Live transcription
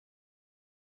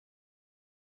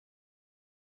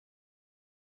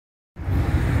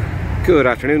Good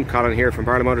afternoon, Colin here from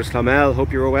Barloclon Clonmel.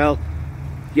 Hope you're all well.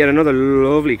 Yet another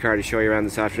lovely car to show you around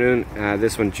this afternoon.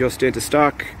 This one just into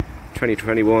stock,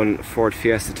 2021 Ford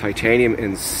Fiesta Titanium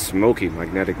in smoky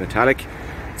magnetic metallic.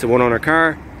 It's a one-owner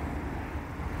car,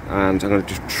 and I'm going to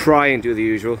just try and do the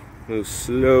usual, move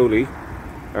slowly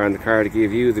around the car to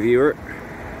give you, the viewer,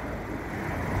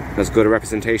 as good a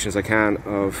representation as I can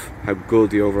of how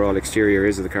good the overall exterior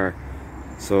is of the car.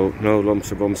 So no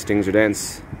lumps or bumps, stings or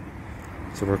dents.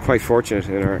 So we're quite fortunate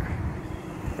in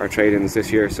our trade-ins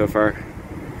this year so far.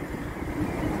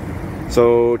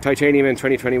 So titanium in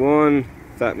 2021,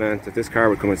 that meant that this car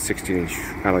would come with 16-inch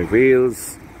alloy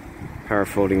wheels, power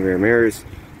folding rear mirrors,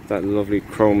 that lovely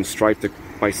chrome stripe that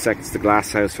bisects the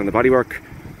glass house from the bodywork,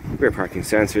 rear parking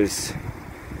sensors,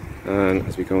 and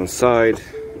as we go inside,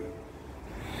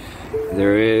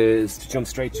 there is, to jump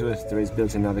straight to it, there is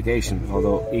built-in navigation,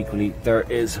 although equally there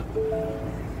is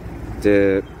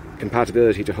the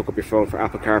compatibility to hook up your phone for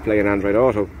Apple CarPlay and Android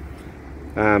Auto.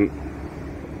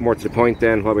 More to the point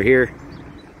then, while we're here,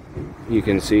 you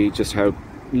can see just how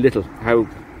little, how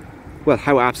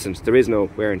absent, there is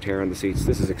no wear and tear on the seats.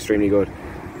 This is extremely good.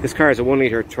 This car is a 1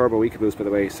 litre turbo EcoBoost, by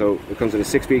the way, so it comes with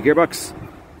a 6-speed gearbox,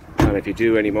 and if you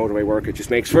do any motorway work, it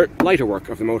just makes for lighter work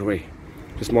of the motorway,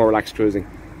 just more relaxed cruising.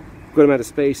 Good amount of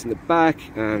space in the back,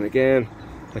 and again,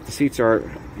 like the seats are,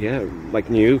 yeah,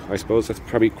 like new, I suppose. That's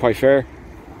probably quite fair.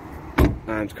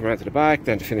 And come around to the back,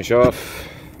 then to finish off,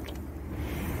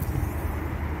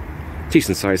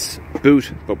 decent size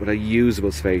boot, but with a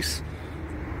usable space,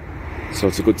 so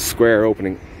it's a good square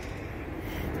opening.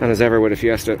 And as ever with a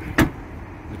Fiesta,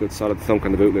 a good solid thunk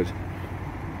on the boot lid.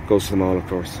 Goes to them all, of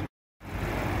course.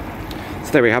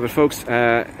 So there we have it, folks.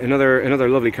 Another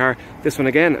lovely car. This one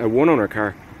again, a one-owner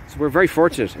car. So we're very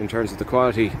fortunate in terms of the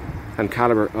quality and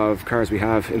calibre of cars we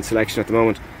have in selection at the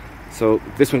moment. So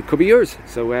this one could be yours.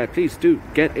 So please do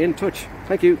get in touch.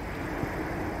 Thank you.